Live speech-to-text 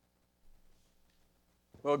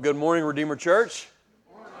Well, good morning, Redeemer Church.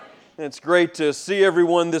 Good morning. It's great to see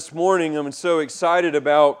everyone this morning. I'm so excited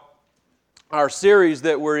about our series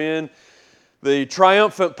that we're in, The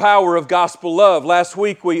Triumphant Power of Gospel Love. Last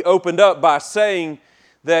week we opened up by saying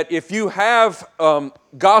that if you have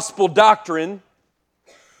gospel doctrine,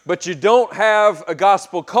 but you don't have a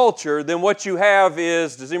gospel culture, then what you have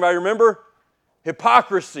is, does anybody remember?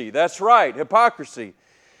 Hypocrisy. That's right, hypocrisy.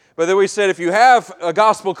 But then we said if you have a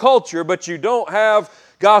gospel culture, but you don't have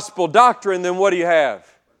gospel doctrine, then what do you have?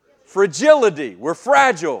 Fragility. We're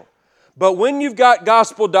fragile. But when you've got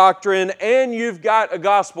gospel doctrine and you've got a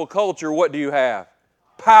gospel culture, what do you have?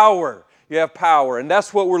 Power. You have power. And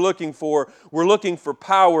that's what we're looking for. We're looking for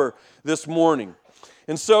power this morning.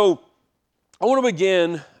 And so I want to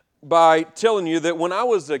begin by telling you that when I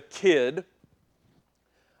was a kid,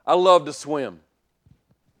 I loved to swim.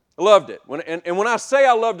 I loved it. And when I say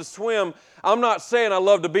I love to swim, I'm not saying I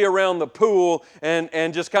love to be around the pool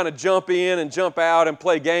and just kind of jump in and jump out and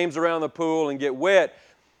play games around the pool and get wet.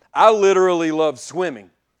 I literally love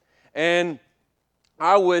swimming. And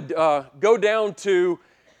I would go down to,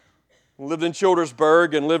 lived in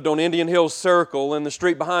Childersburg and lived on Indian Hills Circle, and the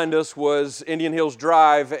street behind us was Indian Hills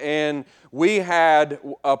Drive, and we had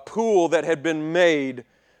a pool that had been made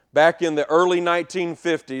back in the early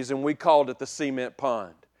 1950s, and we called it the Cement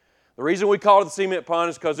Pond. The reason we called it the cement pond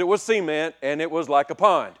is because it was cement and it was like a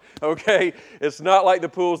pond, okay? It's not like the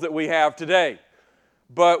pools that we have today.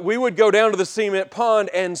 But we would go down to the cement pond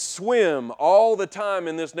and swim all the time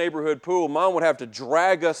in this neighborhood pool. Mom would have to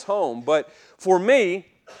drag us home. But for me,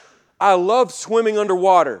 I loved swimming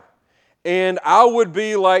underwater. And I would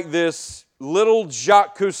be like this little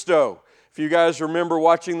Jacques Cousteau. If you guys remember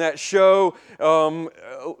watching that show,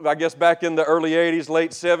 I guess back in the early 80s,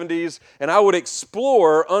 late 70s, and I would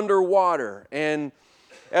explore underwater. And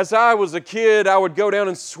as I was a kid, I would go down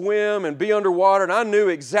and swim and be underwater, and I knew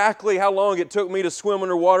exactly how long it took me to swim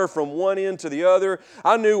underwater from one end to the other.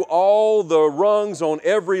 I knew all the rungs on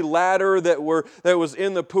every ladder that was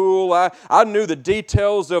in the pool. I knew the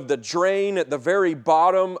details of the drain at the very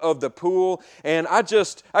bottom of the pool, and I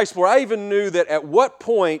explored. I even knew that at what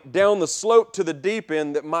point down the slope to the deep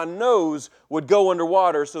end that my nose would go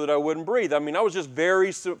underwater so that I wouldn't breathe. I mean, I was just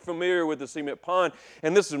very familiar with the cement pond,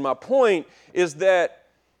 and this is my point, is that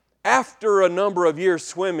after a number of years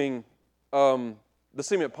swimming, the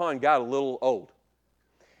cement pond got a little old.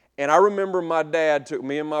 And I remember my dad took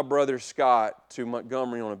me and my brother Scott to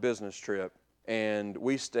Montgomery on a business trip, and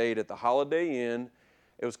we stayed at the Holiday Inn.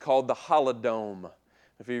 It was called the Holidome.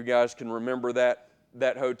 If you guys can remember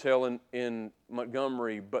that hotel in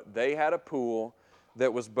Montgomery, but they had a pool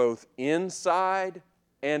that was both inside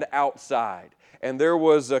and outside. And there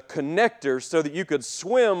was a connector so that you could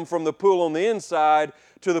swim from the pool on the inside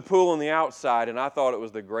to the pool on the outside, and I thought it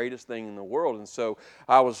was the greatest thing in the world. And so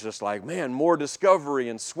I was just like, man, more discovery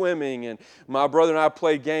and swimming, and my brother and I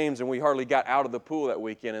played games, and we hardly got out of the pool that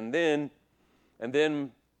weekend. And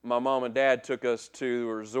then my mom and dad took us to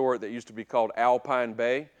a resort that used to be called Alpine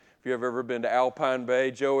Bay. If you've ever been to Alpine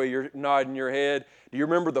Bay, Joey, you're nodding your head. Do you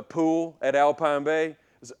remember the pool at Alpine Bay?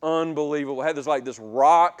 It's unbelievable. It had this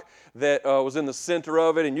rock that was in the center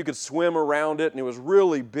of it, and you could swim around it, and it was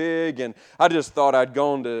really big. And I just thought I'd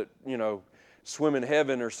gone to, swim in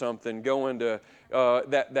heaven or something, going to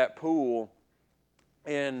that pool.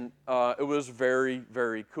 And it was very,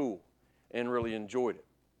 very cool, and really enjoyed it.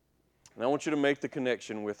 And I want you to make the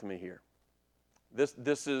connection with me here.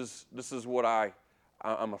 This is what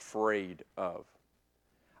I'm afraid of.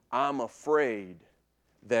 I'm afraid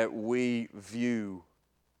that we view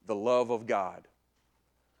the love of God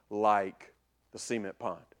like the cement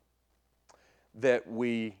pond. That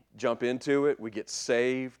we jump into it, we get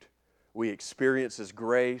saved, we experience His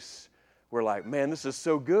grace. We're like, man, this is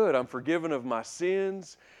so good. I'm forgiven of my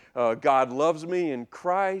sins. God loves me in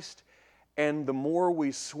Christ. And the more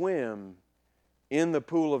we swim in the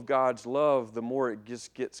pool of God's love, the more it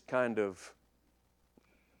just gets kind of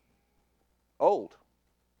old.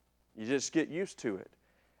 You just get used to it.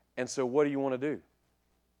 And so what do you want to do?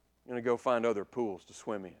 You're going to go find other pools to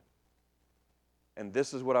swim in. And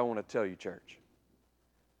this is what I want to tell you, church.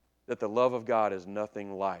 That the love of God is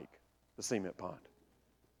nothing like the cement pond.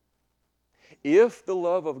 If the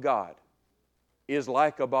love of God is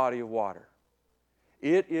like a body of water,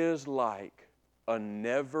 it is like a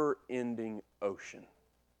never-ending ocean.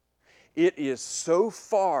 It is so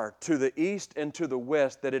far to the east and to the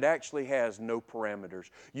west that it actually has no parameters.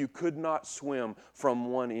 You could not swim from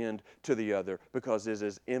one end to the other because it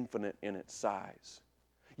is infinite in its size.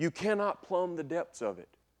 You cannot plumb the depths of it.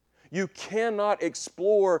 You cannot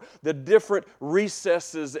explore the different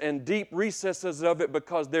recesses and deep recesses of it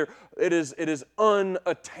because it is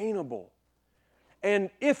unattainable. And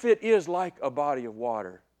if it is like a body of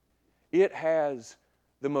water, it has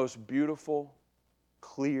the most beautiful,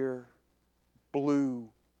 clear, blue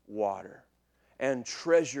water and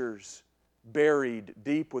treasures buried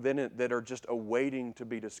deep within it that are just awaiting to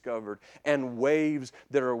be discovered, and waves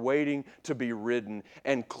that are waiting to be ridden,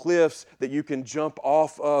 and cliffs that you can jump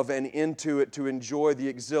off of and into it to enjoy the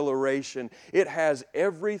exhilaration. It has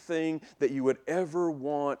everything that you would ever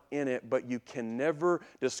want in it, but you can never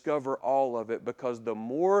discover all of it, because the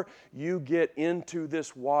more you get into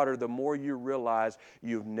this water, the more you realize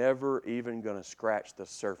you've never even going to scratch the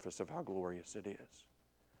surface of how glorious it is.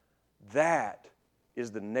 That is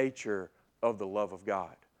the nature of the love of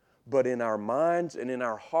God. But in our minds and in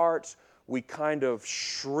our hearts, we kind of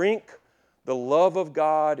shrink the love of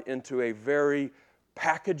God into a very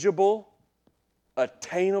packageable,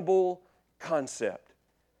 attainable concept.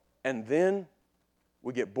 And then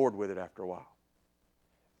we get bored with it after a while.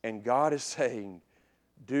 And God is saying,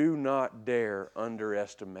 do not dare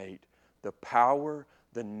underestimate the power,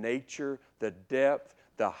 the nature, the depth,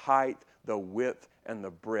 the height, the width, and the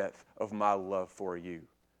breadth of my love for you.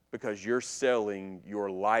 Because you're selling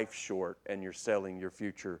your life short and you're selling your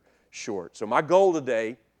future short. So my goal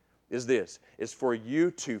today is this, is for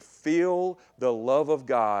you to feel the love of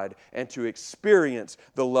God and to experience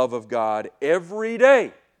the love of God every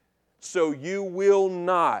day, so you will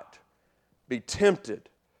not be tempted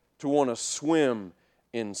to want to swim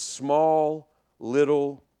in small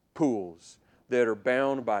little pools that are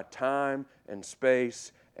bound by time and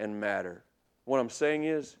space and matter. What I'm saying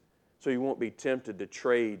is, so you won't be tempted to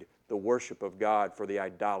trade the worship of God for the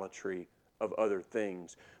idolatry of other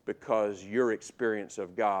things, because your experience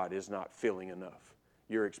of God is not filling enough.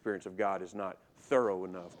 Your experience of God is not thorough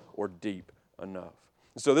enough or deep enough.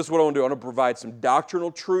 So this is what I want to do. I want to provide some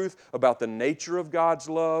doctrinal truth about the nature of God's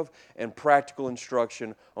love and practical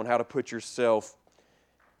instruction on how to put yourself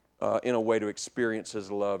in a way to experience His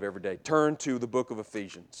love every day. Turn to the book of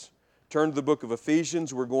Ephesians. Turn to the book of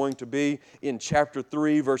Ephesians. We're going to be in chapter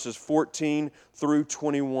 3, verses 14 through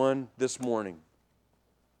 21 this morning.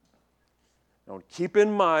 Now, keep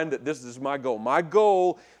in mind that this is my goal. My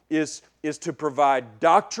goal is to provide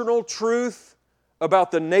doctrinal truth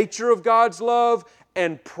about the nature of God's love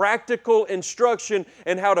and practical instruction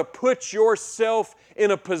in how to put yourself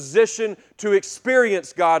in a position to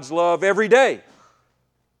experience God's love every day.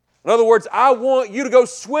 In other words, I want you to go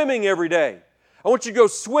swimming every day. I want you to go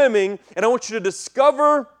swimming, and I want you to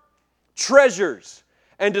discover treasures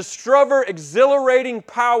and discover exhilarating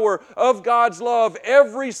power of God's love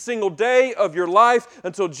every single day of your life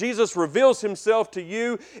until Jesus reveals Himself to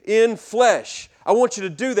you in flesh. I want you to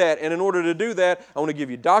do that, and in order to do that, I want to give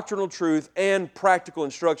you doctrinal truth and practical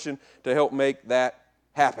instruction to help make that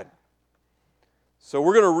happen. So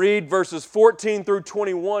we're going to read verses 14 through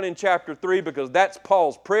 21 in chapter 3, because that's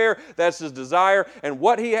Paul's prayer, that's his desire. And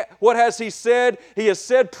what has he said? He has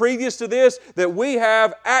said previous to this that we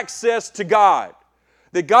have access to God.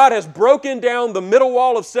 That God has broken down the middle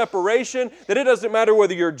wall of separation, that it doesn't matter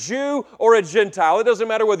whether you're Jew or a Gentile. It doesn't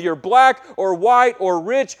matter whether you're black or white or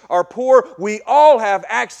rich or poor. We all have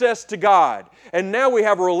access to God. And now we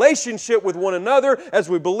have a relationship with one another as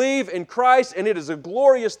we believe in Christ, and it is a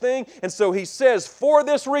glorious thing. And so he says, for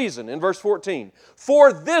this reason, in verse 14,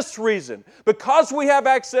 for this reason, because we have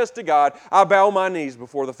access to God, I bow my knees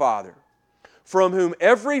before the Father, from whom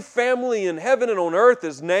every family in heaven and on earth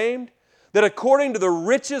is named, that according to the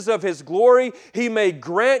riches of His glory, He may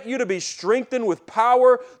grant you to be strengthened with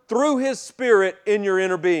power through His Spirit in your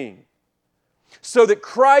inner being, so that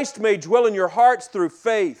Christ may dwell in your hearts through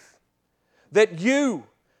faith, that you,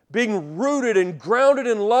 being rooted and grounded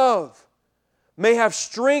in love, may have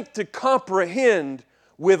strength to comprehend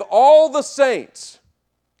with all the saints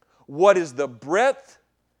what is the breadth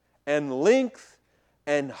and length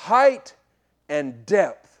and height and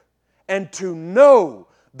depth, and to know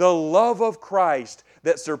the love of Christ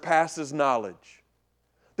that surpasses knowledge,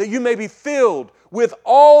 that you may be filled with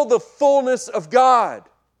all the fullness of God.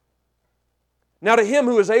 Now to Him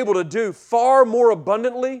who is able to do far more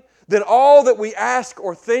abundantly than all that we ask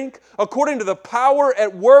or think, according to the power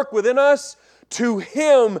at work within us, to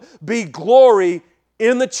Him be glory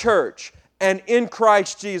in the church and in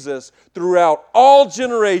Christ Jesus throughout all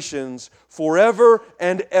generations, forever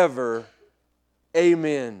and ever.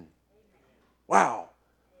 Amen. Wow.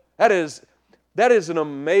 That is an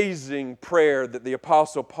amazing prayer that the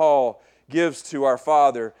Apostle Paul gives to our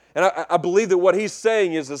Father. And I believe that what he's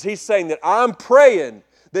saying is he's saying that I'm praying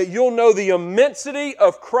that you'll know the immensity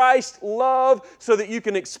of Christ's love so that you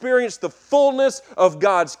can experience the fullness of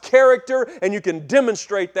God's character, and you can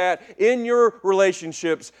demonstrate that in your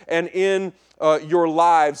relationships and in your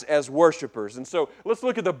lives as worshipers. And so let's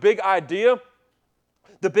look at the big idea.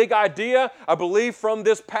 The big idea, I believe, from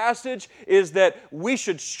this passage is that we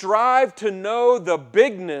should strive to know the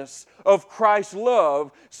bigness of Christ's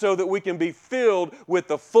love so that we can be filled with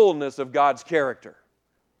the fullness of God's character.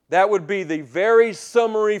 That would be the very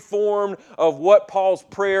summary form of what Paul's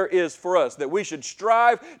prayer is for us, that we should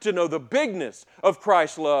strive to know the bigness of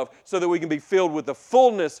Christ's love so that we can be filled with the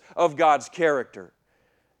fullness of God's character.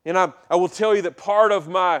 And I will tell you that part of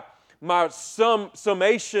my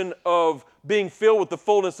summation of being filled with the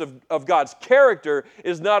fullness of God's character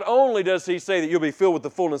is not only does he say that you'll be filled with the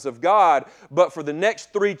fullness of God, but for the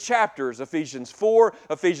next 3 chapters, Ephesians 4,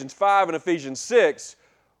 Ephesians 5, and Ephesians 6,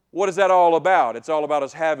 what is that all about? It's all about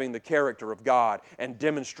us having the character of God and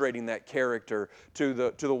demonstrating that character to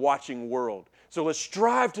the watching world. So let's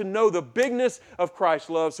strive to know the bigness of Christ's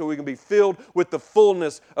love so we can be filled with the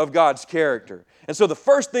fullness of God's character. And so the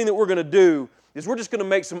first thing that we're going to do is we're just going to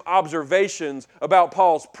make some observations about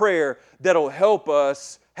Paul's prayer that'll help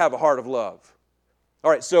us have a heart of love.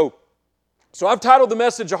 All right, so I've titled the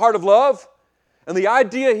message, A Heart of Love. And the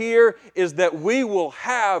idea here is that we will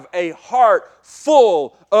have a heart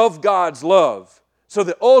full of God's love so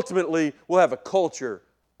that ultimately we'll have a culture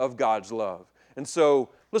of God's love. And so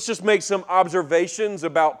let's just make some observations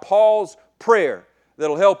about Paul's prayer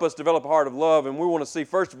that'll help us develop a heart of love. And we want to see,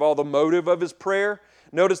 first of all, the motive of his prayer.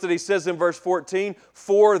 Notice that he says in verse 14,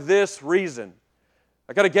 for this reason.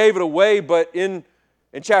 I kind of gave it away, but in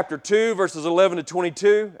chapter 2, verses 11 to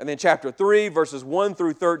 22, and then chapter 3, verses 1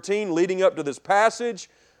 through 13, leading up to this passage,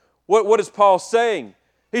 what is Paul saying?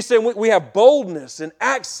 He's saying we have boldness and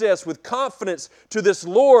access with confidence to this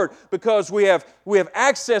Lord because we have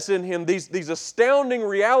access in Him, these astounding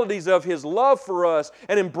realities of His love for us,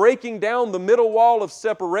 and in breaking down the middle wall of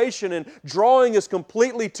separation and drawing us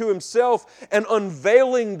completely to Himself and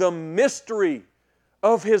unveiling the mystery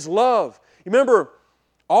of His love. You remember,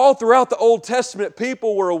 all throughout the Old Testament,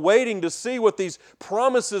 people were awaiting to see what these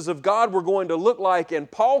promises of God were going to look like. And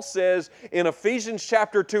Paul says in Ephesians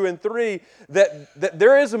chapter 2 and 3 that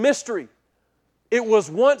there is a mystery. It was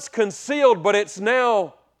once concealed, but it's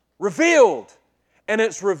now revealed. And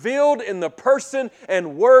it's revealed in the person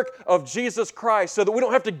and work of Jesus Christ so that we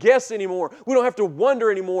don't have to guess anymore. We don't have to wonder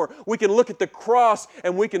anymore. We can look at the cross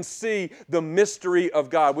and we can see the mystery of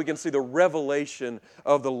God. We can see the revelation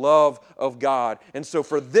of the love of God. And so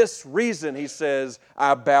for this reason, he says,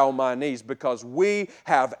 I bow my knees, because we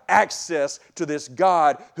have access to this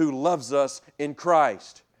God who loves us in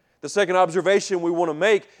Christ. The second observation we want to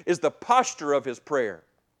make is the posture of his prayer.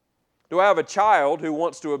 Do I have a child who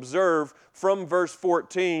wants to observe from verse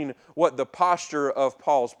 14 what the posture of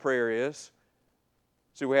Paul's prayer is?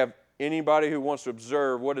 So we have anybody who wants to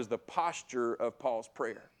observe what is the posture of Paul's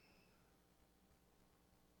prayer?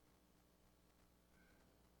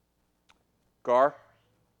 Gar?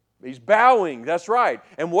 He's bowing, that's right.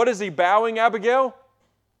 And what is he bowing, Abigail?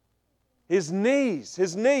 His knees,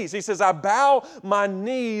 his knees. He says, I bow my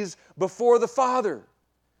knees before the Father.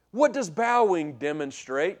 What does bowing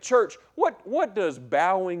demonstrate? Church, what does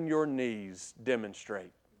bowing your knees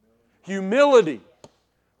demonstrate? Humility,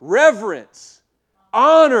 reverence,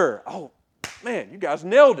 honor. Oh, man, you guys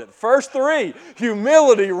nailed it. First 3,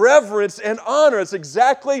 humility, reverence, and honor. It's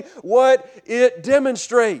exactly what it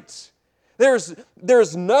demonstrates.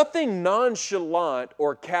 There's nothing nonchalant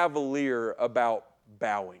or cavalier about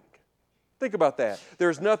bowing. Think about that.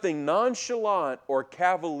 There's nothing nonchalant or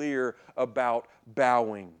cavalier about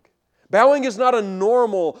bowing. Bowing is not a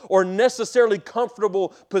normal or necessarily comfortable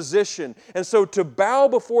position. And so to bow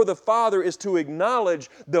before the Father is to acknowledge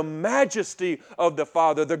the majesty of the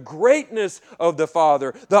Father, the greatness of the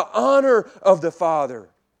Father, the honor of the Father.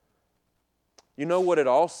 You know what it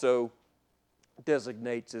also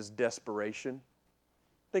designates as desperation?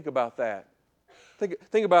 Think about that.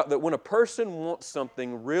 Think about that when a person wants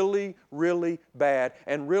something really, really bad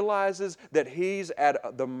and realizes that he's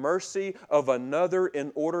at the mercy of another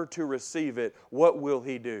in order to receive it, what will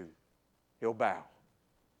he do? He'll bow.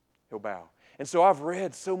 He'll bow. And so I've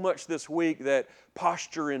read so much this week that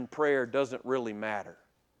posture in prayer doesn't really matter.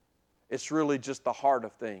 It's really just the heart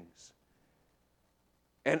of things.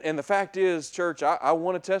 And the fact is, church, I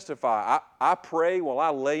want to testify. I pray while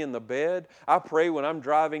I lay in the bed. I pray when I'm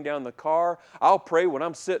driving down the car. I'll pray when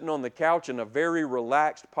I'm sitting on the couch in a very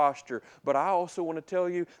relaxed posture. But I also want to tell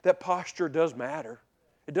you that posture does matter.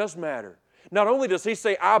 It does matter. Not only does he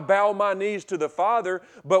say, I bow my knees to the Father,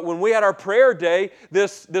 but when we had our prayer day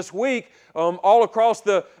this week, all across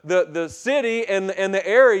the city and the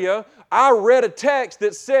area, I read a text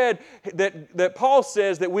that said that Paul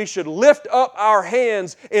says that we should lift up our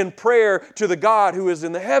hands in prayer to the God who is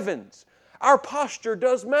in the heavens. Our posture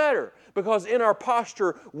does matter, because in our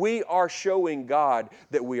posture we are showing God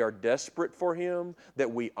that we are desperate for Him,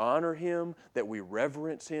 that we honor Him, that we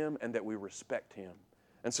reverence Him, and that we respect Him.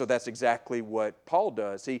 And so that's exactly what Paul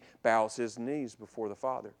does. He bows his knees before the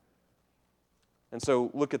Father. And so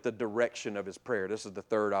look at the direction of his prayer. This is the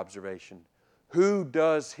third observation. Who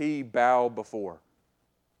does he bow before?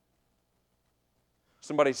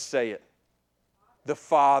 Somebody say it. The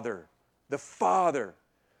Father. The Father.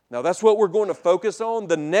 Now that's what we're going to focus on.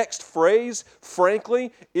 The next phrase,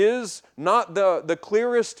 frankly, is not the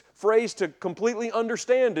clearest phrase to completely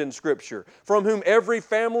understand in Scripture. From whom every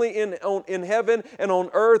family in heaven and on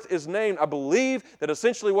earth is named. I believe that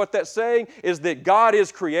essentially what that's saying is that God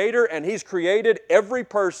is Creator, and He's created every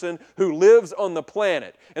person who lives on the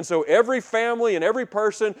planet. And so every family and every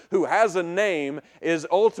person who has a name is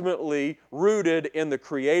ultimately rooted in the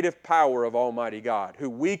creative power of Almighty God, who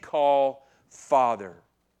we call Father.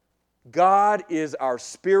 God is our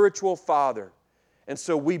spiritual Father. And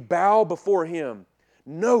so we bow before Him.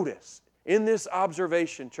 Notice in this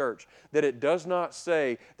observation, church, that it does not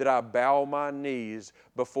say that I bow my knees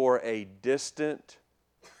before a distant,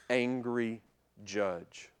 angry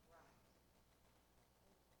judge.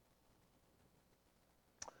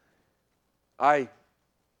 I've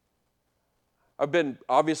been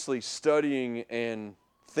obviously studying and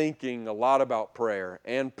thinking a lot about prayer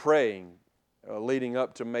and praying leading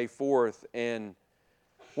up to May 4th, and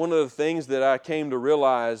one of the things that I came to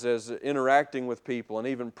realize as interacting with people and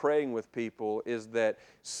even praying with people is that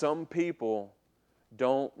some people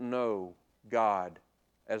don't know God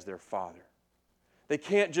as their Father. They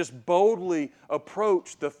can't just boldly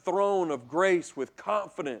approach the throne of grace with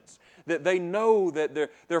confidence that they know that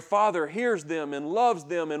their Father hears them and loves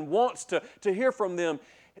them and wants to hear from them.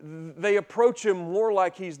 They approach Him more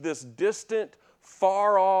like He's this distant,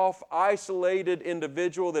 far off, isolated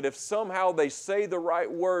individual that if somehow they say the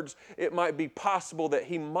right words, it might be possible that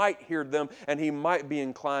He might hear them and He might be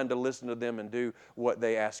inclined to listen to them and do what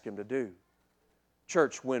they ask Him to do.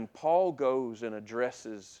 Church, when Paul goes and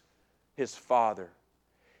addresses his Father,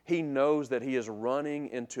 he knows that he is running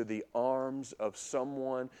into the arms of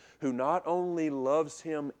someone who not only loves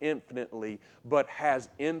him infinitely, but has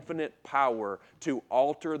infinite power to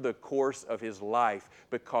alter the course of his life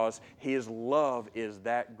because His love is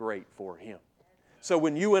that great for him. So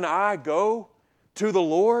when you and I go to the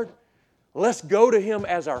Lord, let's go to Him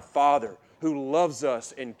as our Father who loves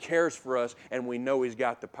us and cares for us, and we know He's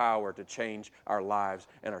got the power to change our lives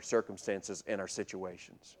and our circumstances and our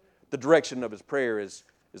situations. The direction of his prayer is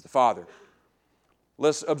the Father.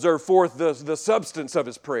 Let's observe fourth the substance of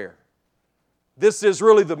his prayer. This is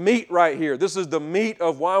really the meat right here. This is the meat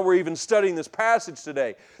of why we're even studying this passage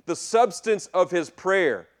today. The substance of his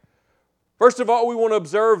prayer. First of all, we want to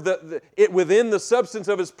observe that within the substance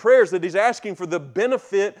of his prayers that he's asking for the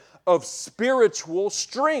benefit of spiritual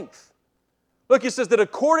strength. Look, he says that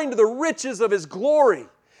according to the riches of His glory,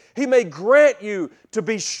 He may grant you to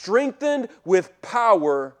be strengthened with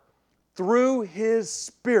power through His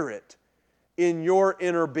Spirit in your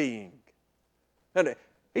inner being. And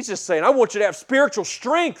he's just saying, I want you to have spiritual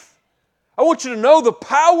strength. I want you to know the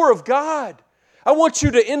power of God. I want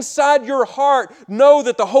you to, inside your heart, know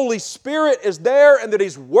that the Holy Spirit is there and that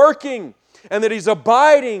He's working and that He's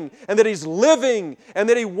abiding and that He's living and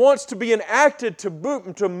that He wants to be enacted to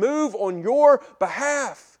move on your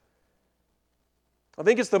behalf. I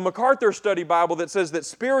think it's the MacArthur Study Bible that says that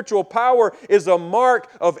spiritual power is a mark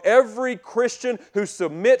of every Christian who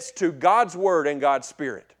submits to God's Word and God's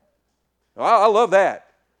Spirit. I love that.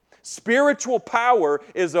 Spiritual power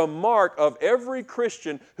is a mark of every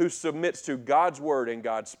Christian who submits to God's Word and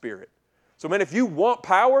God's Spirit. So, man, if you want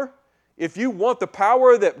power, if you want the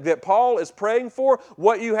power that Paul is praying for,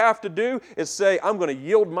 what you have to do is say, I'm going to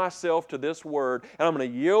yield myself to this Word, and I'm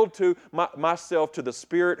going to yield to myself to the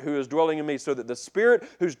Spirit who is dwelling in me, so that the Spirit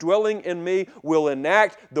who's dwelling in me will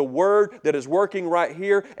enact the Word that is working right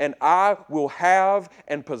here, and I will have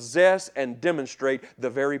and possess and demonstrate the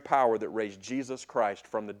very power that raised Jesus Christ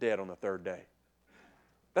from the dead on the third day.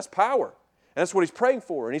 That's power. And that's what he's praying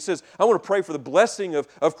for. And he says, I want to pray for the blessing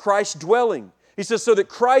of Christ's dwelling. He says, so that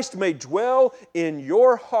Christ may dwell in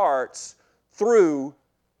your hearts through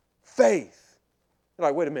faith. You're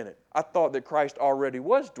like, wait a minute. I thought that Christ already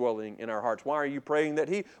was dwelling in our hearts. Why are you praying that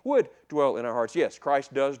He would dwell in our hearts? Yes,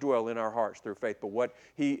 Christ does dwell in our hearts through faith. But what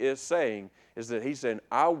He is saying is that He's saying,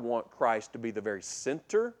 I want Christ to be the very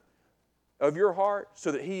center of your heart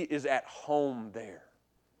so that He is at home there.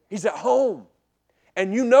 He's at home.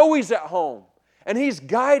 And you know He's at home. And He's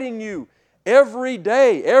guiding you every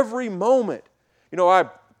day, every moment. You know, I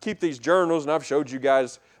keep these journals, and I've showed you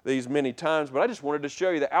guys these many times, but I just wanted to show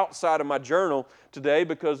you the outside of my journal today,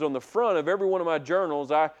 because on the front of every one of my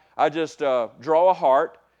journals, I just draw a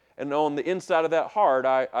heart, and on the inside of that heart,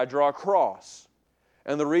 I draw a cross.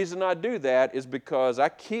 And the reason I do that is because I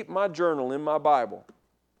keep my journal in my Bible.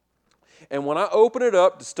 And when I open it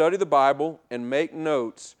up to study the Bible and make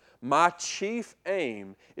notes, my chief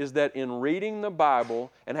aim is that in reading the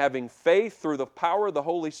Bible and having faith through the power of the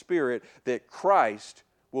Holy Spirit, that Christ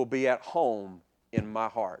will be at home in my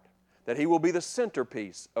heart. That He will be the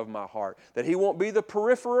centerpiece of my heart. That He won't be the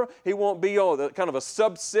peripheral. He won't be kind of a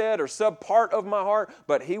subset or subpart of my heart,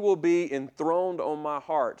 but He will be enthroned on my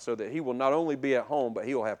heart so that He will not only be at home, but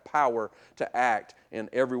He will have power to act in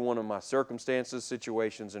every one of my circumstances,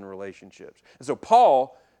 situations, and relationships. And so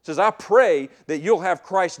Paul says, I pray that you'll have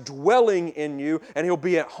Christ dwelling in you and He'll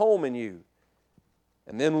be at home in you.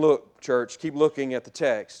 And then look, church, keep looking at the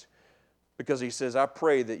text, because he says, I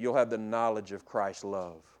pray that you'll have the knowledge of Christ's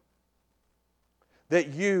love. That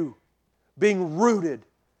you, being rooted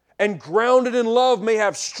and grounded in love, may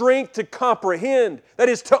have strength to comprehend, that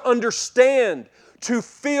is, to understand, to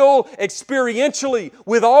feel experientially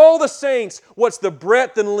with all the saints what's the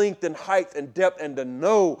breadth and length and height and depth, and to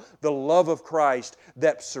know the love of Christ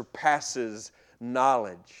that surpasses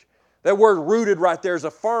knowledge. That word rooted right there is a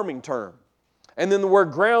farming term. And then the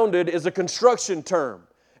word grounded is a construction term.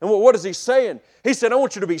 And what is he saying? He said, I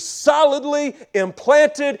want you to be solidly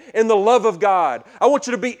implanted in the love of God. I want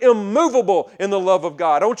you to be immovable in the love of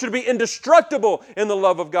God. I want you to be indestructible in the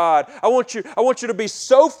love of God. I want you to be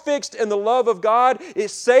so fixed in the love of God,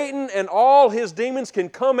 Satan and all his demons can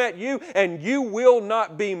come at you and you will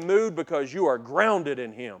not be moved because you are grounded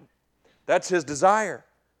in Him. That's his desire.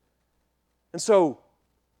 And so,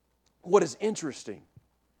 what is interesting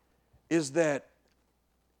is that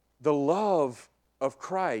the love of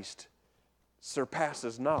Christ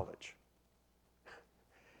surpasses knowledge.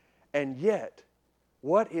 And yet,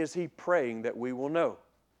 what is he praying that we will know?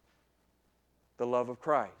 The love of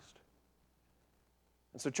Christ.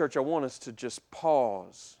 And so, church, I want us to just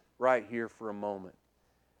pause right here for a moment.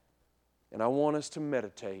 And I want us to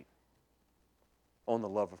meditate on the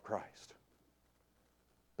love of Christ.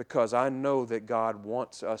 Because I know that God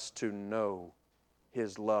wants us to know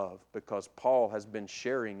His love, because Paul has been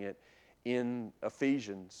sharing it in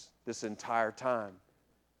Ephesians this entire time.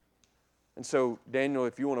 And so, Daniel,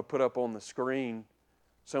 if you want to put up on the screen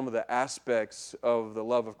some of the aspects of the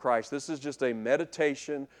love of Christ. This is just a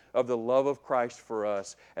meditation of the love of Christ for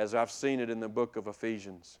us as I've seen it in the book of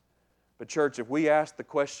Ephesians. But church, if we ask the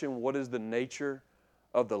question, what is the nature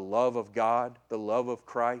of the love of God, the love of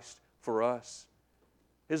Christ for us?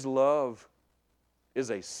 His love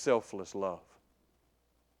is a selfless love.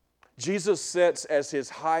 Jesus sets as His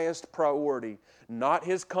highest priority not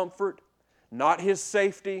His comfort, not His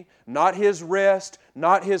safety, not His rest,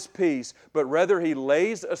 not His peace, but rather He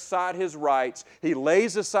lays aside His rights, He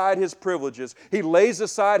lays aside His privileges, He lays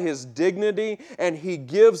aside His dignity, and He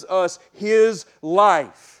gives us His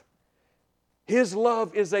life. His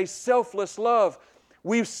love is a selfless love.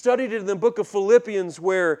 We've studied it in the book of Philippians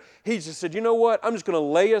where he just said, you know what? I'm just going to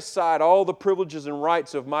lay aside all the privileges and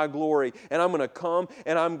rights of my glory, and I'm going to come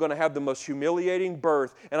and I'm going to have the most humiliating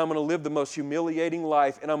birth, and I'm going to live the most humiliating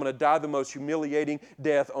life, and I'm going to die the most humiliating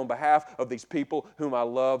death on behalf of these people whom I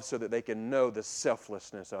love so that they can know the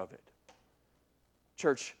selflessness of it.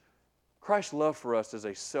 Church, Christ's love for us is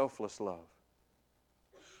a selfless love.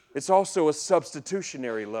 It's also a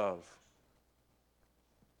substitutionary love.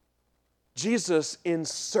 Jesus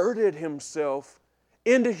inserted Himself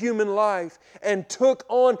into human life and took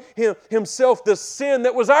on Himself the sin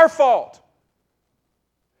that was our fault.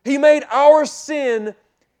 He made our sin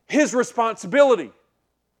His responsibility.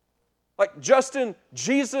 Like Justin,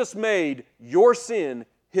 Jesus made your sin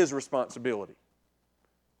His responsibility.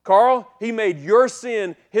 Carl, He made your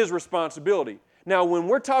sin His responsibility. Now, when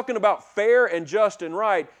we're talking about fair and just and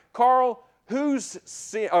right, Carl,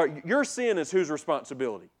 your sin is whose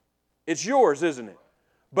responsibility? It's yours, isn't it?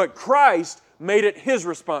 But Christ made it His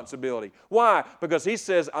responsibility. Why? Because He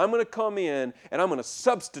says, I'm going to come in and I'm going to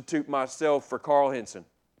substitute myself for Carl Henson.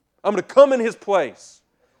 I'm going to come in His place.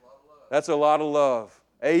 That's a lot of love.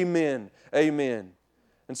 Amen. Amen.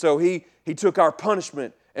 And so He took our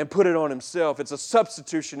punishment and put it on Himself. It's a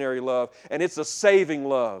substitutionary love, and it's a saving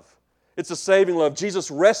love. It's a saving love.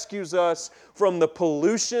 Jesus rescues us from the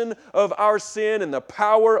pollution of our sin and the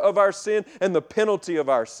power of our sin and the penalty of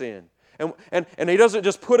our sin. And He doesn't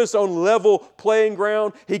just put us on level playing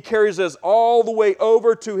ground. He carries us all the way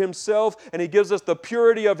over to Himself, and He gives us the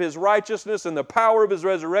purity of His righteousness and the power of His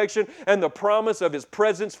resurrection and the promise of His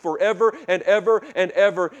presence forever and ever and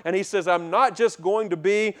ever. And He says, I'm not just going to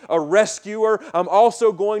be a rescuer, I'm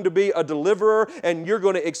also going to be a deliverer, and you're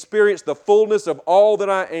going to experience the fullness of all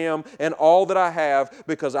that I am and all that I have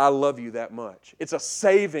because I love you that much. It's a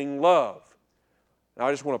saving love. Now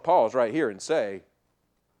I just want to pause right here and say,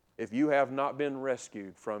 if you have not been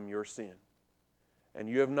rescued from your sin and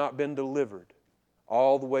you have not been delivered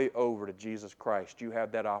all the way over to Jesus Christ, you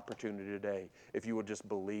have that opportunity today. If you will just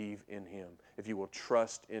believe in Him, if you will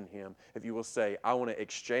trust in Him, if you will say, I want to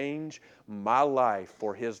exchange my life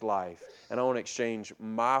for His life, and I want to exchange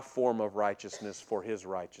my form of righteousness for His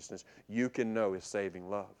righteousness, you can know His saving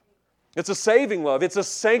love. It's a saving love. It's a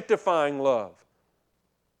sanctifying love.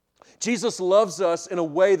 Jesus loves us in a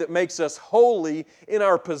way that makes us holy in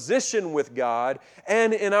our position with God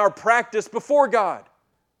and in our practice before God.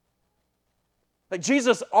 Like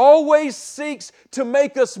Jesus always seeks to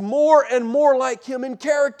make us more and more like Him in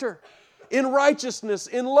character, in righteousness,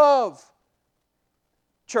 in love.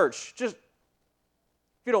 Church, just, if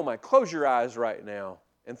you don't mind, close your eyes right now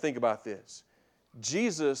and think about this.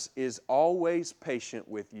 Jesus is always patient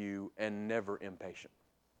with you and never impatient.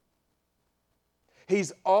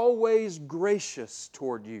 He's always gracious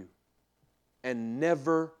toward you and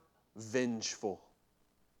never vengeful.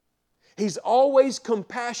 He's always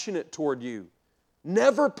compassionate toward you,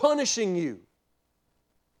 never punishing you.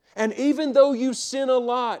 And even though you sin a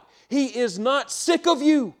lot, He is not sick of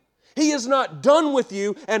you. He is not done with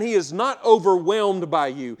you, and He is not overwhelmed by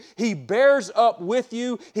you. He bears up with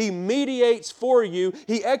you. He mediates for you.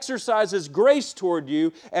 He exercises grace toward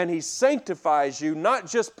you, and He sanctifies you, not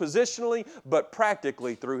just positionally, but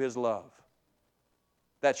practically through His love.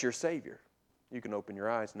 That's your Savior. You can open your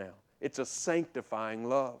eyes now. It's a sanctifying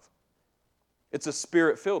love. It's a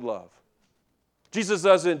Spirit-filled love. Jesus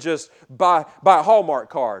doesn't just buy a Hallmark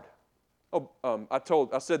card.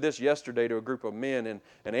 I said this yesterday to a group of men,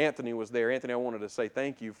 and Anthony was there. Anthony, I wanted to say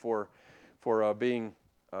thank you for being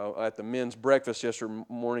at the men's breakfast yesterday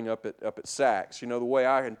morning up at Saks. You know, the way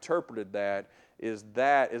I interpreted that is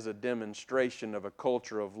a demonstration of a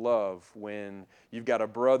culture of love when you've got a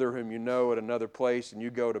brother whom you know at another place and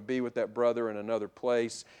you go to be with that brother in another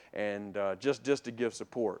place and just to give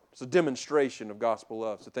support. It's a demonstration of gospel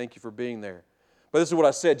love, so thank you for being there. But this is what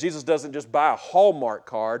I said. Jesus doesn't just buy a Hallmark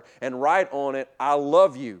card and write on it, I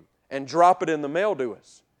love you, and drop it in the mail to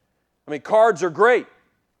us. I mean, cards are great.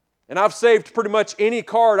 And I've saved pretty much any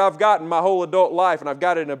card I've gotten my whole adult life, and I've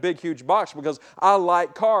got it in a big, huge box because I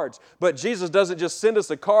like cards. But Jesus doesn't just send us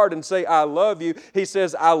a card and say, I love you. He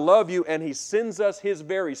says, I love you, and He sends us His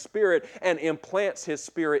very Spirit and implants His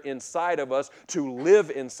Spirit inside of us to live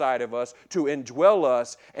inside of us, to indwell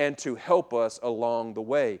us, and to help us along the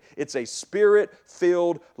way. It's a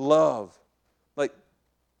Spirit-filled love. Like,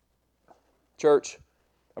 church,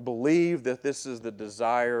 I believe that this is the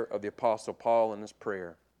desire of the Apostle Paul in his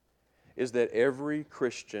prayer, is that every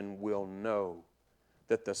Christian will know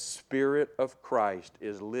that the Spirit of Christ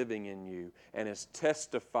is living in you and is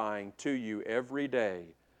testifying to you every day,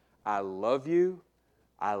 I love you,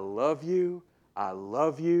 I love you, I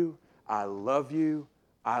love you, I love you,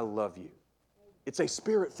 I love you. It's a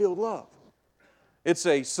Spirit-filled love. It's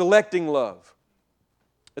a selecting love.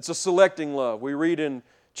 It's a selecting love. We read in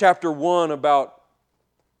chapter 1 about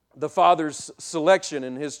the Father's selection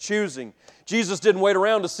and His choosing. Jesus didn't wait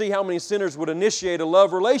around to see how many sinners would initiate a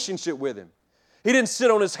love relationship with Him. He didn't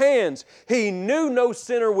sit on His hands. He knew no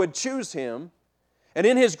sinner would choose Him. And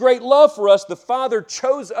in His great love for us, the Father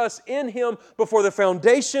chose us in Him before the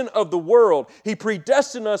foundation of the world. He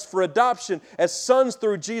predestined us for adoption as sons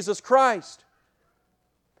through Jesus Christ.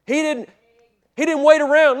 He didn't wait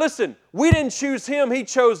around. Listen, we didn't choose Him, He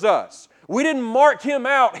chose us. We didn't mark Him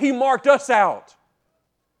out, He marked us out.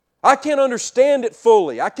 I can't understand it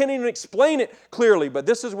fully. I can't even explain it clearly, but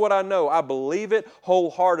this is what I know. I believe it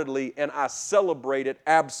wholeheartedly, and I celebrate it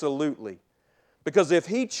absolutely. Because if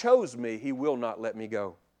He chose me, He will not let me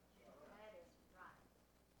go.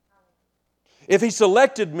 If He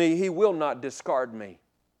selected me, He will not discard me.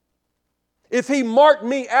 If He marked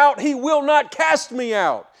me out, He will not cast me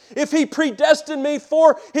out. If He predestined me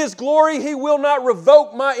for His glory, He will not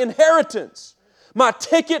revoke my inheritance. My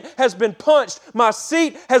ticket has been punched. My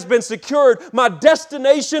seat has been secured. My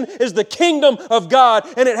destination is the kingdom of God.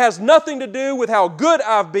 And it has nothing to do with how good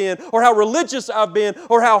I've been or how religious I've been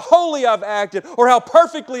or how holy I've acted or how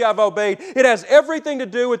perfectly I've obeyed. It has everything to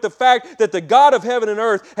do with the fact that the God of heaven and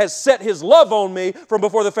earth has set His love on me from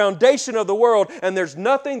before the foundation of the world. And there's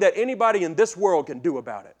nothing that anybody in this world can do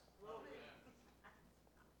about it.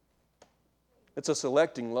 It's a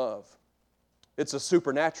selecting love. It's a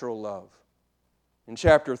supernatural love. In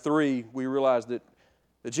chapter 3, we realize that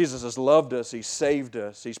Jesus has loved us, He's saved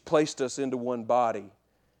us, He's placed us into one body.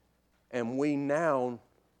 And we now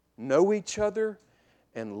know each other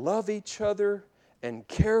and love each other and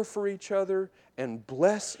care for each other and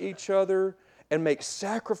bless each other and make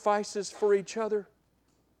sacrifices for each other.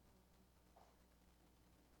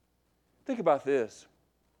 Think about this.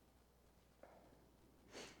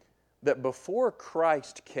 That before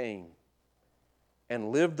Christ came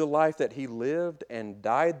and lived the life that He lived and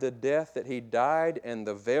died the death that He died and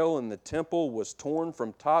the veil in the temple was torn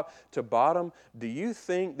from top to bottom, do you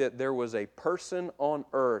think that there was a person on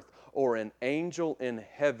earth or an angel in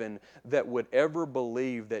heaven that would ever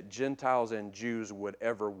believe that Gentiles and Jews would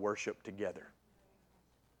ever worship together?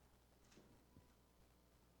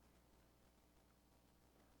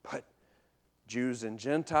 But Jews and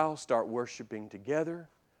Gentiles start worshiping together.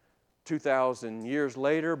 2,000 years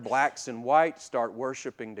later, blacks and whites start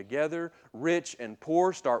worshiping together. Rich and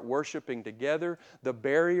poor start worshiping together. The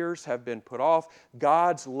barriers have been put off.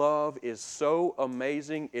 God's love is so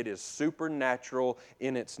amazing, it is supernatural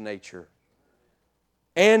in its nature.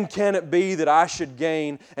 And can it be that I should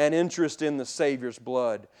gain an interest in the Savior's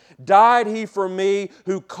blood? Died He for me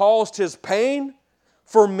who caused His pain?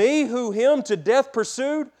 For me who Him to death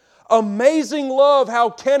pursued? Amazing love, how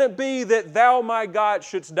can it be that Thou, my God,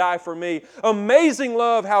 shouldst die for me? Amazing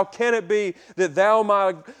love, how can it be that Thou,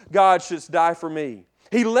 my God, shouldst die for me?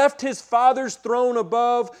 He left His Father's throne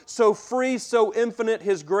above, so free, so infinite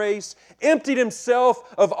His grace, emptied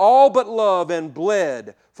Himself of all but love and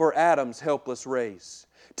bled for Adam's helpless race.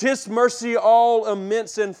 'Tis mercy all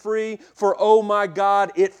immense and free, for oh my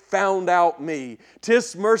God, it found out me.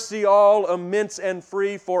 'Tis mercy all immense and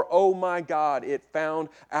free, for oh my God, it found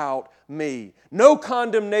out me. No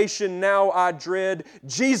condemnation now I dread,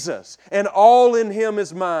 Jesus, and all in Him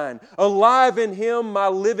is mine. Alive in Him my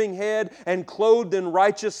living head, and clothed in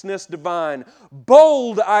righteousness divine.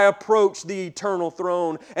 Bold I approach the eternal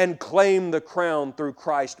throne, and claim the crown through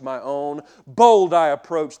Christ my own. Bold I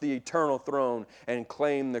approach the eternal throne, and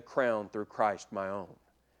claim the crown through Christ my own.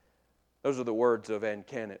 Those are the words of "And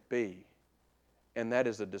can it be?" And that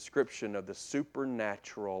is a description of the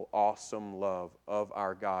supernatural, awesome love of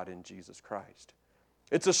our God in Jesus Christ.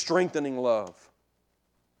 It's a strengthening love.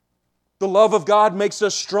 The love of God makes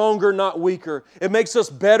us stronger, not weaker. It makes us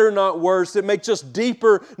better, not worse. It makes us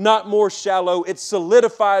deeper, not more shallow. It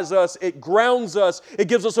solidifies us. It grounds us. It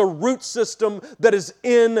gives us a root system that is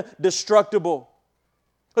indestructible.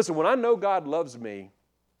 Listen, when I know God loves me,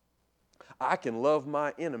 I can love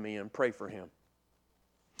my enemy and pray for him.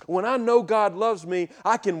 When I know God loves me,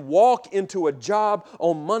 I can walk into a job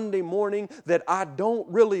on Monday morning that I don't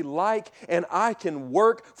really like, and I can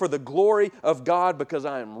work for the glory of God because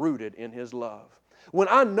I am rooted in His love. When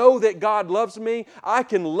I know that God loves me, I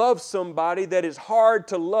can love somebody that is hard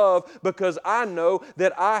to love because I know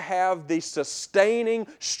that I have the sustaining,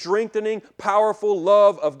 strengthening, powerful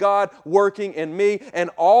love of God working in me, and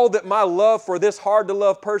all that my love for this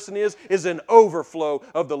hard-to-love person is an overflow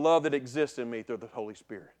of the love that exists in me through the Holy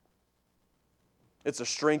Spirit. It's a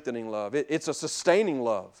strengthening love. It's a sustaining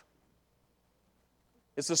love.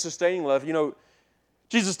 It's a sustaining love. You know,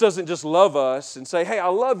 Jesus doesn't just love us and say, "Hey, I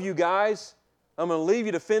love you guys. I'm going to leave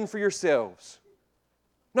you to fend for yourselves."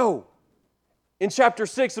 No. In chapter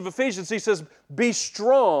 6 of Ephesians, He says, "Be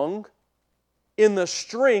strong in the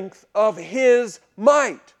strength of His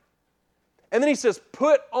might." And then He says,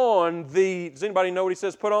 put on does anybody know what He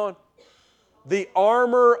says put on? The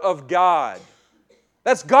armor of God.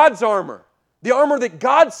 That's God's armor. The armor that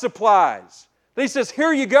God supplies. Then He says,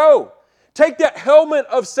 here you go. Take that helmet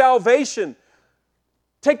of salvation.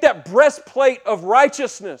 Take that breastplate of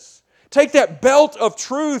righteousness. Take that belt of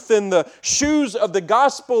truth and the shoes of the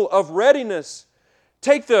gospel of readiness.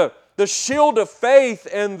 Take the shield of faith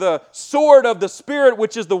and the sword of the Spirit,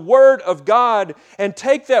 which is the Word of God. And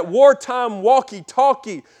take that wartime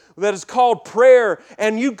walkie-talkie that is called prayer.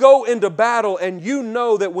 And you go into battle, and you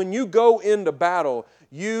know that when you go into battle,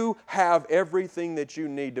 you have everything that you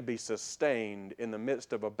need to be sustained in the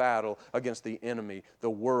midst of a battle against the enemy, the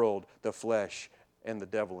world, the flesh, and the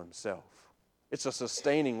devil himself. It's a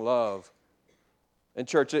sustaining love. And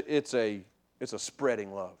church, it's a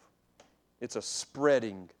spreading love. It's a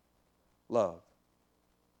spreading love.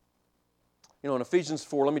 You know, in Ephesians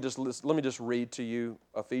 4, let me just read to you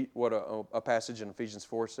what a passage in Ephesians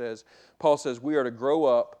 4 says. Paul says, we are to grow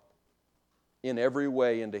up in every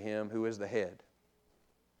way into Him who is the head,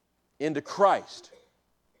 into Christ,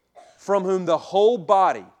 from whom the whole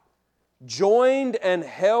body, joined and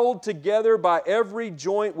held together by every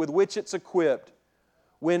joint with which it's equipped,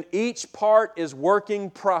 when each part is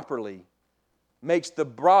working properly, makes the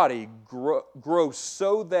body grow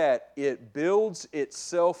so that it builds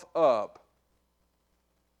itself up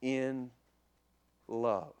in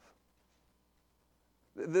love.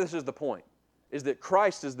 This is the point, is that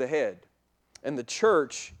Christ is the head, and the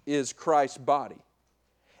church is Christ's body.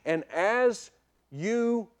 And as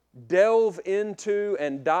you delve into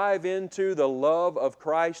and dive into the love of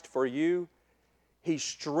Christ for you, He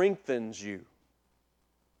strengthens you.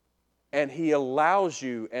 And He allows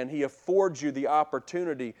you and He affords you the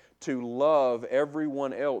opportunity to love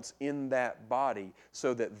everyone else in that body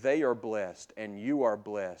so that they are blessed and you are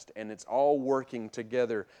blessed and it's all working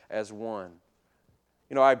together as one.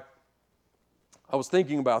 You know, I was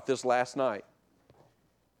thinking about this last night,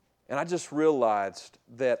 and I just realized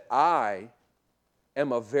that I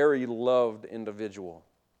am a very loved individual.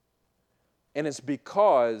 And it's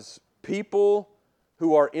because people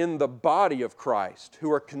who are in the body of Christ,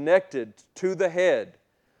 who are connected to the head,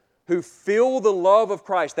 who feel the love of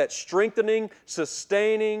Christ, that strengthening,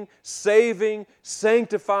 sustaining, saving,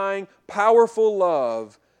 sanctifying, powerful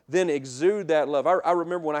love, then exude that love. I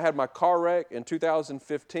remember when I had my car wreck in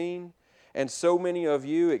 2015, and so many of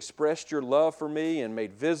you expressed your love for me and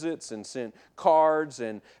made visits and sent cards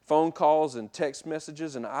and phone calls and text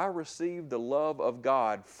messages, and I received the love of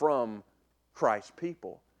God from Christ's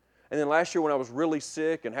people. And then last year when I was really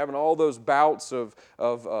sick and having all those bouts of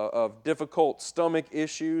difficult stomach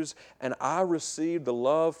issues, and I received the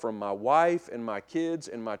love from my wife and my kids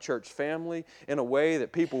and my church family in a way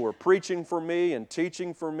that people were preaching for me and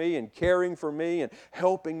teaching for me and caring for me and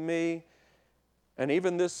helping me. And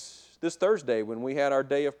even this Thursday when we had our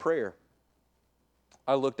day of prayer,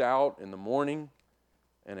 I looked out in the morning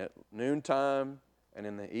and at noontime and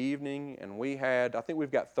in the evening, and I think we've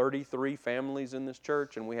got 33 families in this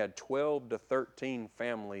church, and we had 12 to 13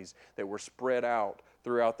 families that were spread out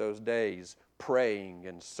throughout those days, praying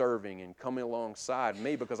and serving and coming alongside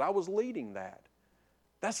me because I was leading that.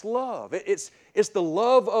 That's love. It's the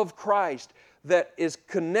love of Christ that is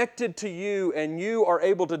connected to you, and you are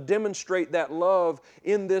able to demonstrate that love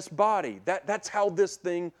in this body. That's how this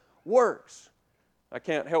thing works. I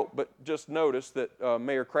can't help but just notice that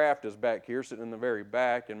Mayor Kraft is back here, sitting in the very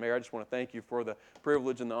back. And Mayor, I just want to thank you for the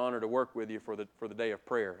privilege and the honor to work with you for the day of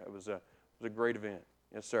prayer. It was a great event.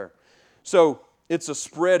 Yes, sir. So it's a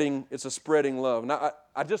spreading love. Now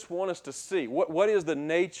I just want us to see what is the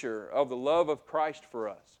nature of the love of Christ for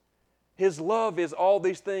us. His love is all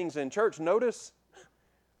these things. In church, notice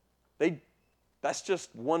that's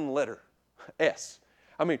just one letter, S.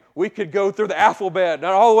 I mean, we could go through the alphabet,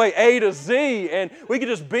 all the way A to Z, and we could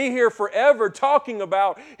just be here forever talking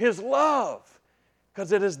about His love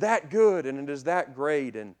because it is that good and it is that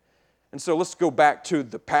great. And so let's go back to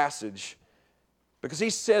the passage because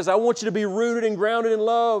He says, I want you to be rooted and grounded in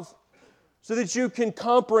love so that you can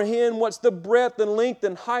comprehend what's the breadth and length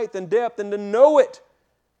and height and depth and to know it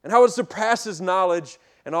and how it surpasses knowledge.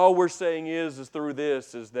 And all we're saying is through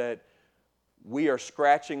this is that we are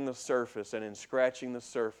scratching the surface, and in scratching the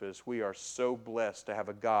surface, we are so blessed to have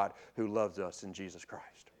a God who loves us in Jesus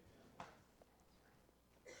Christ.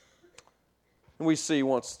 And we see He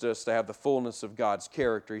wants us to have the fullness of God's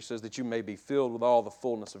character. He says that you may be filled with all the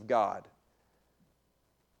fullness of God.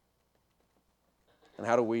 And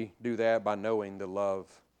how do we do that? By knowing the love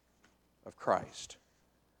of Christ.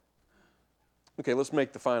 Okay, let's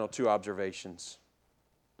make the final two observations.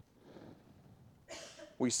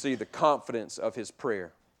 We see the confidence of His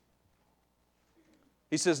prayer.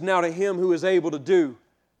 He says, now to Him who is able to do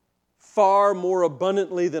far more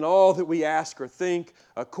abundantly than all that we ask or think,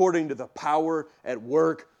 according to the power at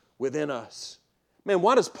work within us. Man,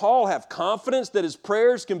 why does Paul have confidence that his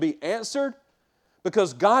prayers can be answered?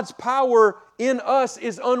 Because God's power in us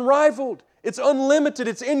is unrivaled. It's unlimited.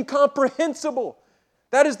 It's incomprehensible.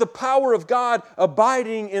 That is the power of God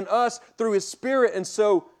abiding in us through His Spirit. And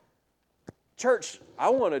so, church, I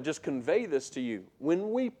want to just convey this to you.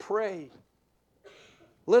 When we pray,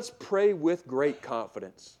 let's pray with great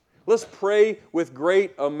confidence. Let's pray with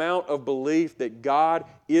great amount of belief that God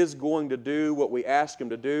is going to do what we ask Him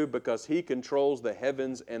to do because He controls the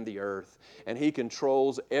heavens and the earth. And He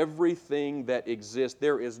controls everything that exists.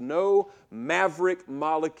 There is no maverick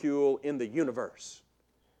molecule in the universe.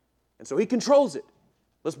 And so He controls it.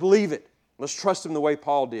 Let's believe it. Let's trust Him the way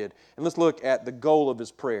Paul did. And let's look at the goal of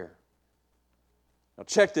his prayer. Now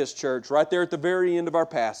check this, church, right there at the very end of our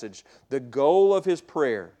passage. The goal of his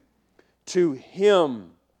prayer: to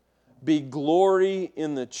Him be glory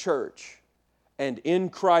in the church and in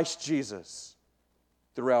Christ Jesus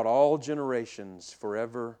throughout all generations,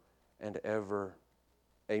 forever and ever.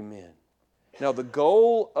 Amen. Now, the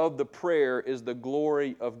goal of the prayer is the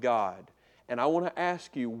glory of God. And I want to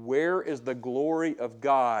ask you, where is the glory of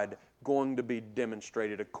God going to be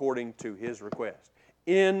demonstrated according to His request?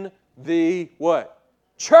 In the what?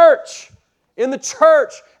 Church. In the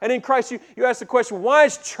church and in Christ. You ask the question, why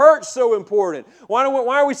is church so important? Why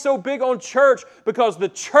are we so big on church? Because the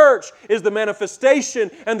church is the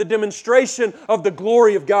manifestation and the demonstration of the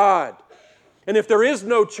glory of God. And if there is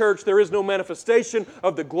no church, there is no manifestation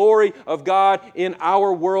of the glory of God in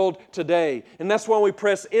our world today. And that's why we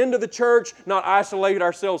press into the church, not isolate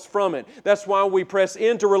ourselves from it. That's why we press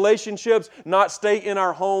into relationships, not stay in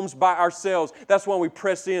our homes by ourselves. That's why we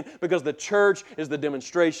press in, because the church is the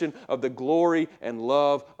demonstration of the glory and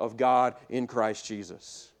love of God in Christ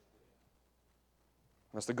Jesus.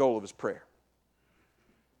 That's the goal of his prayer.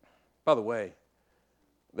 By the way,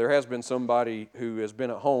 there has been somebody who has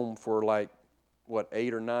been at home for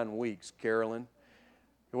 8 or 9 weeks, Carolyn.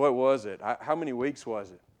 What was it? How many weeks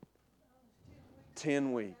was it?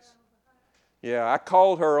 10 weeks. Yeah, I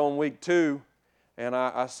called her on week 2, and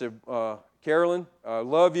I said, Carolyn, I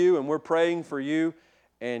love you, and we're praying for you.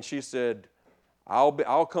 And she said,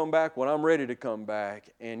 I'll come back when I'm ready to come back.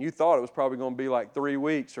 And you thought it was probably going to be 3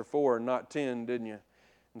 weeks or 4 and not 10, didn't you?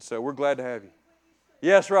 And so we're glad to have you.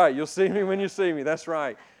 Yes, right. You'll see me when you see me. That's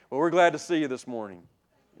right. Well, we're glad to see you this morning.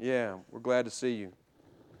 Yeah, we're glad to see you.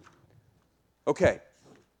 Okay,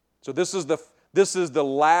 so this is the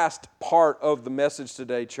last part of the message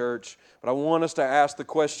today, church. But I want us to ask the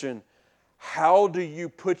question, how do you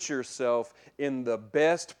put yourself in the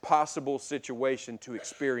best possible situation to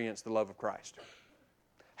experience the love of Christ?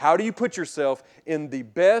 How do you put yourself in the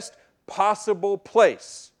best possible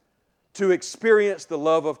place to experience the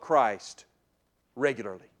love of Christ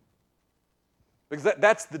regularly? Because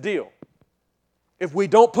that's the deal. If we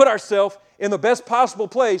don't put ourselves in the best possible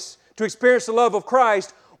place to experience the love of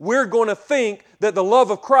Christ, we're going to think that the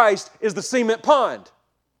love of Christ is the cement pond.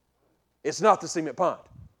 It's not the cement pond.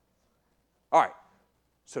 All right.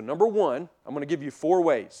 So number 1, I'm going to give you 4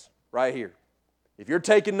 ways right here. If you're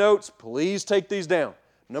taking notes, please take these down.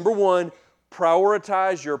 Number 1,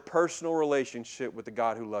 prioritize your personal relationship with the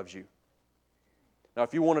God who loves you. Now,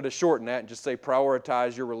 if you wanted to shorten that and just say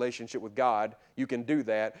prioritize your relationship with God, you can do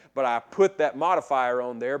that. But I put that modifier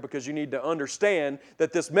on there because you need to understand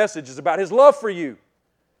that this message is about His love for you.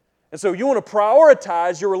 And so you want to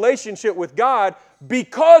prioritize your relationship with God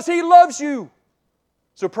because He loves you.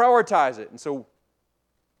 So prioritize it. And so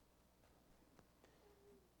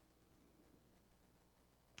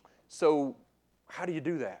how do you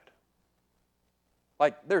do that?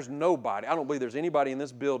 There's nobody, I don't believe there's anybody in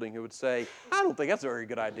this building who would say, I don't think that's a very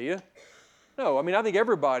good idea. No, I think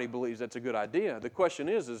everybody believes that's a good idea. The question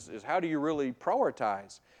is how do you really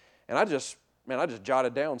prioritize? And I just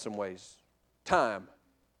jotted down some ways. Time.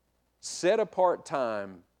 Set apart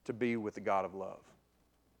time to be with the God of love.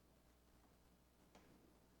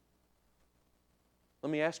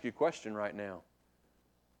 Let me ask you a question right now.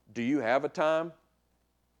 Do you have a time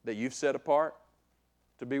that you've set apart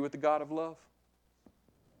to be with the God of love?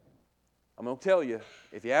 I'm going to tell you,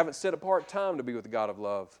 if you haven't set apart time to be with the God of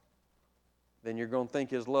love, then you're going to think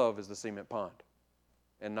His love is the cement pond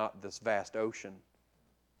and not this vast ocean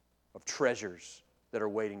of treasures that are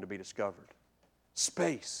waiting to be discovered.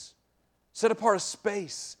 Space. Set apart a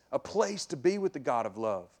space, a place to be with the God of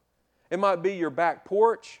love. It might be your back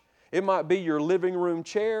porch. It might be your living room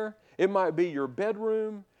chair. It might be your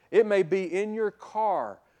bedroom. It may be in your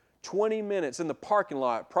car. 20 minutes in the parking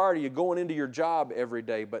lot prior to you going into your job every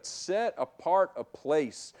day, but set apart a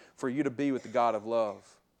place for you to be with the God of love.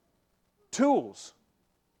 Tools.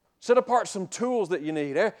 Set apart some tools that you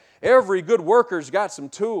need. Every good worker's got some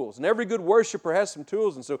tools, and every good worshiper has some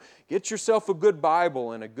tools. And so get yourself a good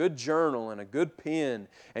Bible and a good journal and a good pen,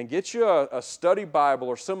 and get you a study Bible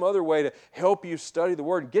or some other way to help you study the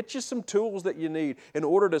Word. Get you some tools that you need in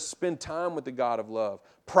order to spend time with the God of love.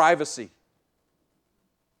 Privacy.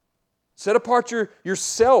 Set apart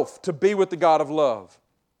yourself to be with the God of love.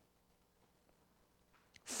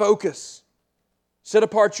 Focus. Set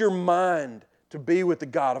apart your mind to be with the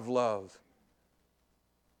God of love.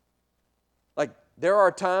 There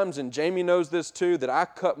are times, and Jamie knows this too, that I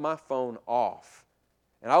cut my phone off.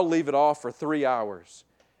 And I'll leave it off for 3 hours.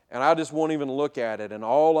 And I just won't even look at it. And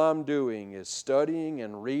all I'm doing is studying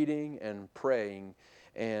and reading and praying.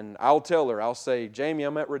 And I'll tell her, I'll say, Jamie,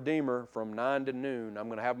 I'm at Redeemer from 9 to noon. I'm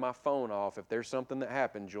going to have my phone off. If there's something that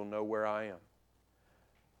happens, you'll know where I am.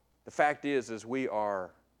 The fact is we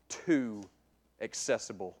are too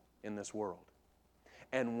accessible in this world.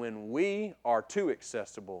 And when we are too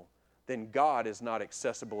accessible, then God is not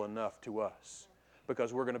accessible enough to us,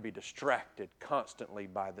 because we're going to be distracted constantly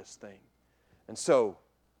by this thing. And so,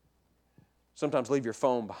 sometimes leave your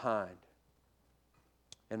phone behind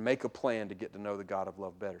and make a plan to get to know the God of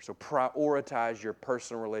love better. So prioritize your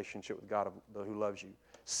personal relationship with God who loves you.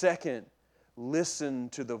 Second, listen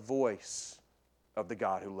to the voice of the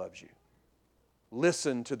God who loves you.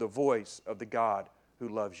 Listen to the voice of the God who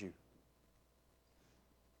loves you.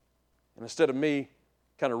 And instead of me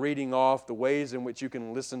kind of reading off the ways in which you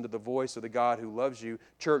can listen to the voice of the God who loves you,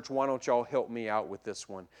 church, why don't y'all help me out with this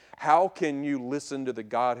one? How can you listen to the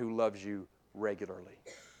God who loves you regularly?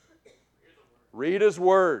 Read His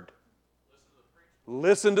Word.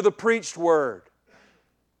 Listen to the preached Word.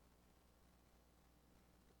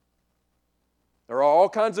 There are all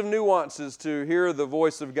kinds of nuances to hear the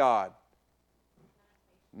voice of God.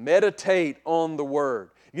 Meditate on the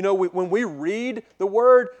Word. You know, when we read the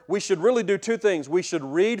Word, we should really do two things. We should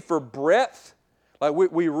read for breadth, like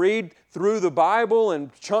we read through the Bible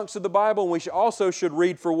and chunks of the Bible, and we also should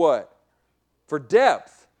read for what? For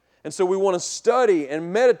depth. And so we want to study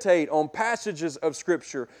and meditate on passages of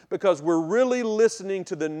Scripture, because we're really listening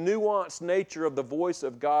to the nuanced nature of the voice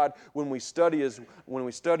of God when we study His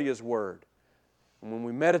Word and when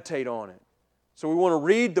we meditate on it. So we want to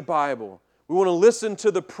read the Bible. We want to listen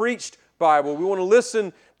to the preached Bible. We want to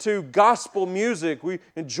listen to gospel music. We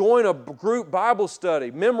can join a group Bible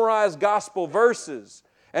study, memorize gospel verses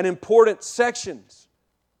and important sections.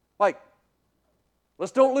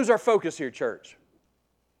 Let's don't lose our focus here, church.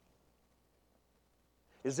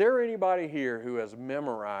 Is there anybody here who has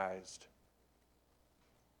memorized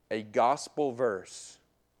a gospel verse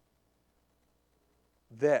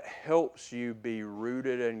that helps you be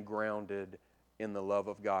rooted and grounded in the love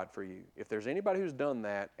of God for you? If there's anybody who's done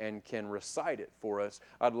that and can recite it for us,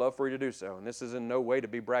 I'd love for you to do so. And this is in no way to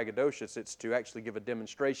be braggadocious. It's to actually give a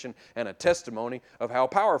demonstration and a testimony of how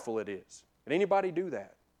powerful it is. Can anybody do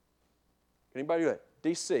that? Can anybody do that?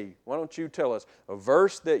 DC, why don't you tell us a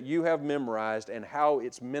verse that you have memorized and how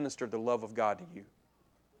it's ministered the love of God to you?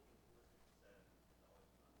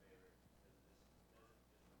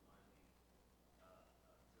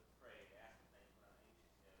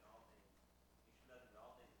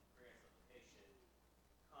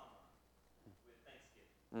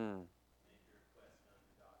 Mm.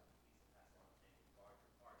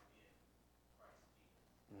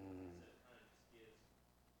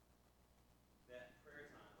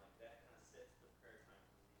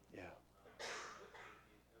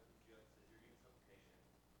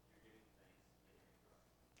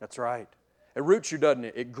 That's right. It roots you, doesn't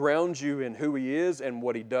it? It grounds you in who He is and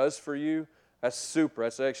what He does for you. That's super.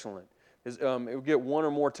 That's excellent. We'll get one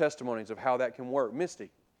or more testimonies of how that can work. Misty.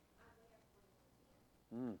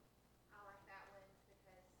 Mm. I like that one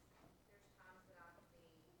because there's times that I can be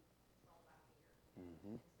controlled by fear.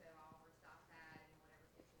 Mm-hmm. And so I'll recite that in whatever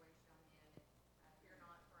situation I'm in. If fear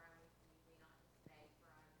not, for I am with you, be not dismayed,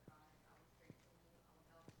 for I am your God. I will strengthen you, I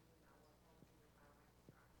will help you, and I will uphold you with my righteous right hand.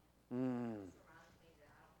 Mm.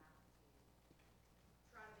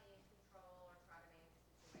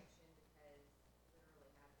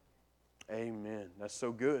 Amen. That's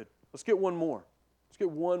so good. Let's get one more. Let's get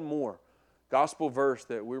one more gospel verse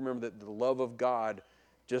that we remember that the love of God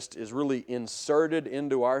just is really inserted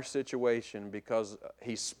into our situation because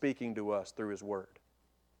He's speaking to us through His Word.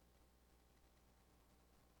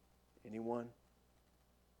 Anyone?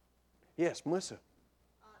 Yes, Melissa.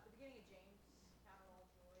 At the beginning of James, count it all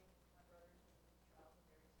joy, my brothers,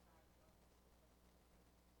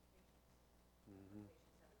 when you meet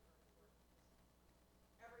trials of various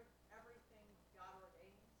kinds, everything God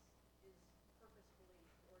ordains is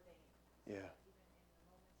purposefully ordained. Yeah. Even in the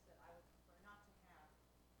moments that I would prefer not to have,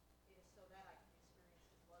 it is so that I can experience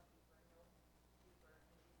His love deeper and know Him deeper and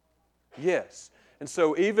be more like Him. Yes. And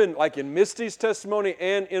so even like in Misty's testimony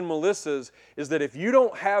and in Melissa's, is that if you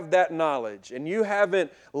don't have that knowledge and you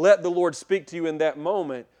haven't let the Lord speak to you in that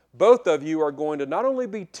moment, both of you are going to not only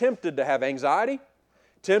be tempted to have anxiety,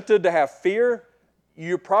 tempted to have fear,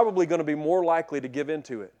 you're probably going to be more likely to give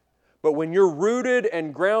into it. But when you're rooted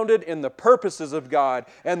and grounded in the purposes of God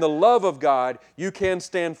and the love of God, you can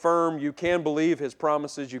stand firm, you can believe His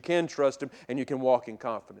promises, you can trust Him, and you can walk in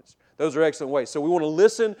confidence. Those are excellent ways. So we want to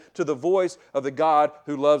listen to the voice of the God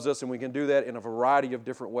who loves us, and we can do that in a variety of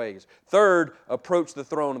different ways. Third, approach the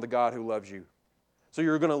throne of the God who loves you. So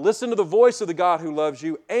you're going to listen to the voice of the God who loves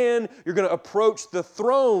you, and you're going to approach the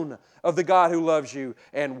throne of the God who loves you.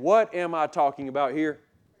 And what am I talking about here?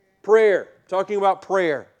 Prayer. Talking about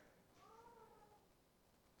prayer.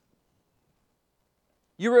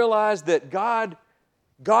 You realize that God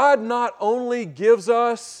not only gives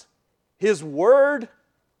us His Word,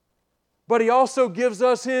 but He also gives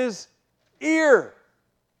us His ear.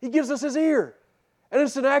 He gives us His ear. And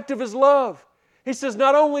it's an act of His love. He says,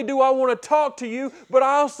 not only do I want to talk to you, but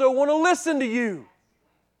I also want to listen to you.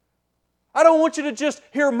 I don't want you to just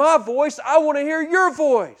hear my voice. I want to hear your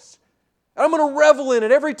voice. And I'm going to revel in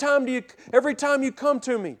it every time you come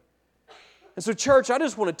to me. And so, church, I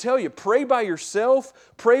just want to tell you, pray by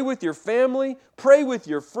yourself, pray with your family, pray with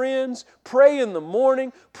your friends, pray in the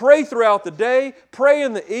morning, pray throughout the day, pray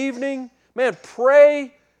in the evening. Man,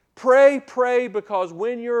 pray, because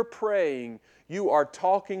when you're praying, you are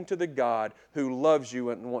talking to the God who loves you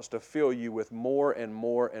and wants to fill you with more and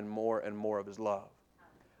more and more and more of His love.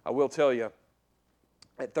 I will tell you,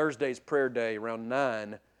 at Thursday's prayer day around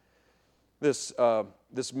 9, this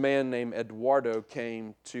man named Eduardo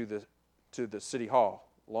came to the city hall.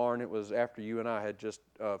 Lauren, it was after you and I had just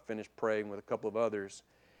finished praying with a couple of others,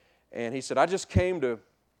 and he said, "I just came to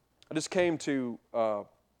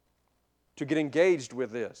get engaged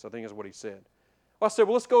with this." I think is what he said. Well, I said,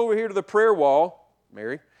 "Well, let's go over here to the prayer wall,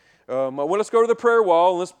 Mary. Well, let's go to the prayer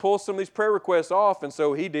wall and let's pull some of these prayer requests off." And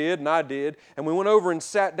so he did, and I did, and we went over and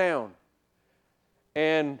sat down.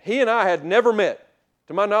 And he and I had never met.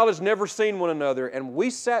 To my knowledge, never seen one another. And we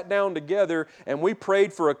sat down together and we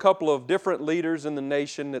prayed for a couple of different leaders in the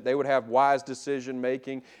nation that they would have wise decision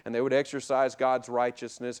making and they would exercise God's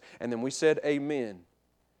righteousness. And then we said amen.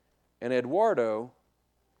 And Eduardo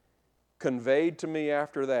conveyed to me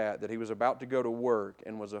after that he was about to go to work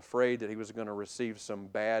and was afraid that he was going to receive some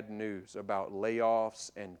bad news about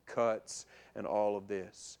layoffs and cuts and all of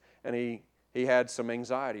this. And he had some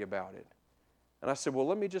anxiety about it. And I said, "Well,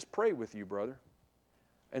 let me just pray with you, brother."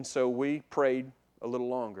 And so we prayed a little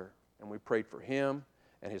longer, and we prayed for him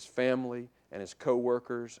and his family and his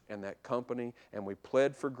co-workers and that company, and we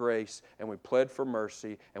pled for grace, and we pled for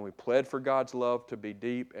mercy, and we pled for God's love to be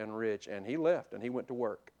deep and rich. And he left, and he went to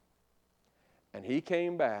work. And he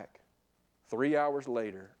came back 3 hours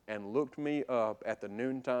later and looked me up at the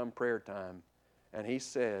noontime prayer time, and he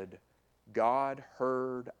said, "God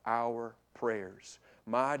heard our prayers.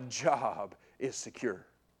 My job is secure."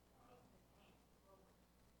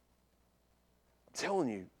 I'm telling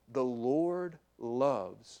you, the Lord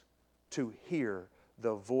loves to hear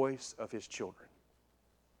the voice of His children.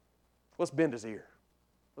 Let's bend His ear.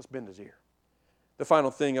 Let's bend His ear. The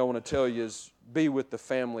final thing I want to tell you is be with the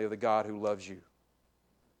family of the God who loves you.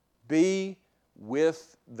 Be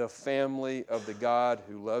with the family of the God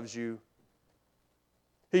who loves you.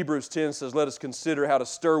 Hebrews 10 says, "Let us consider how to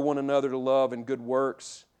stir one another to love and good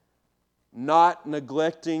works, not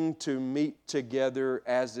neglecting to meet together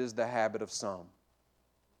as is the habit of some."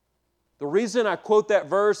 The reason I quote that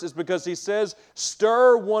verse is because he says,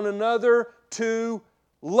 stir one another to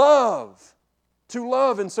love. To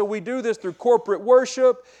love. And so we do this through corporate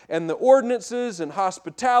worship and the ordinances and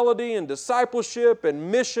hospitality and discipleship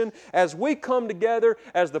and mission as we come together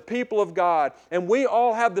as the people of God. And we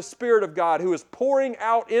all have the Spirit of God who is pouring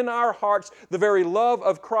out in our hearts the very love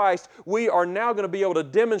of Christ. We are now going to be able to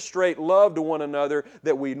demonstrate love to one another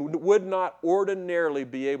that we would not ordinarily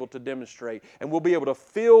be able to demonstrate. And we'll be able to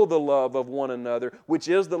feel the love of one another, which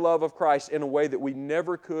is the love of Christ, in a way that we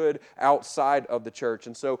never could outside of the church.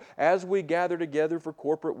 And so as we gather together for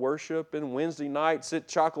corporate worship and Wednesday nights at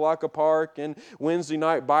Chocolaca Park and Wednesday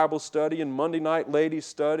night Bible study and Monday night ladies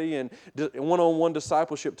study and one-on-one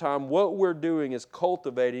discipleship time, what we're doing is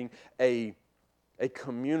cultivating a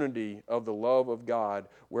community of the love of God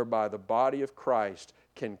whereby the body of Christ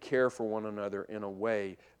can care for one another in a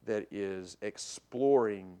way that is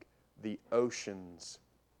exploring the oceans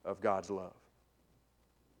of God's love.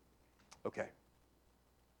 Okay.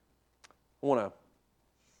 I want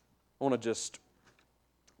to just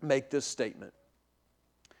make this statement.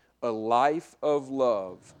 A life of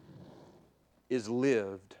love is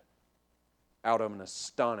lived out of an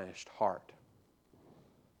astonished heart.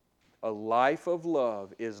 A life of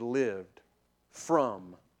love is lived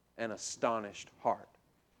from an astonished heart.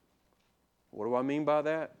 What do I mean by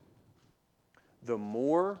that? The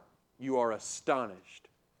more you are astonished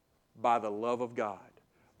by the love of God,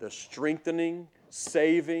 the strengthening,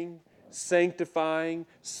 saving, sanctifying,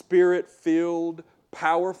 Spirit-filled,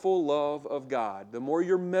 powerful love of God, the more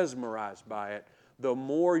you're mesmerized by it, the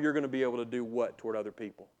more you're going to be able to do what toward other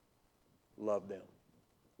people? Love them.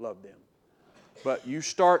 Love them. But you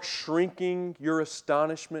start shrinking your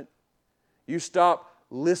astonishment, You stop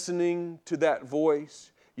listening to that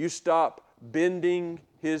voice. You stop bending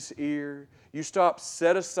His ear. You stop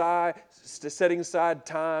setting aside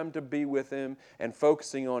time to be with Him and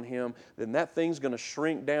focusing on Him, then that thing's going to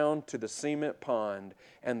shrink down to the cement pond,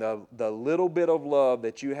 and the little bit of love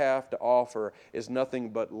that you have to offer is nothing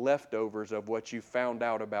but leftovers of what you found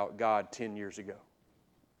out about God 10 years ago.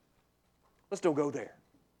 Let's don't go there.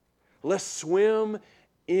 Let's swim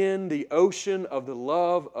in the ocean of the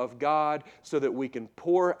love of God so that we can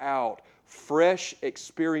pour out fresh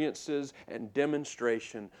experiences and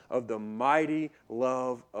demonstration of the mighty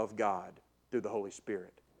love of God through the Holy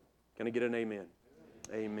Spirit. Can I get an amen?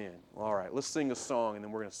 Amen. All right, let's sing a song and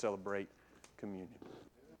then we're going to celebrate communion.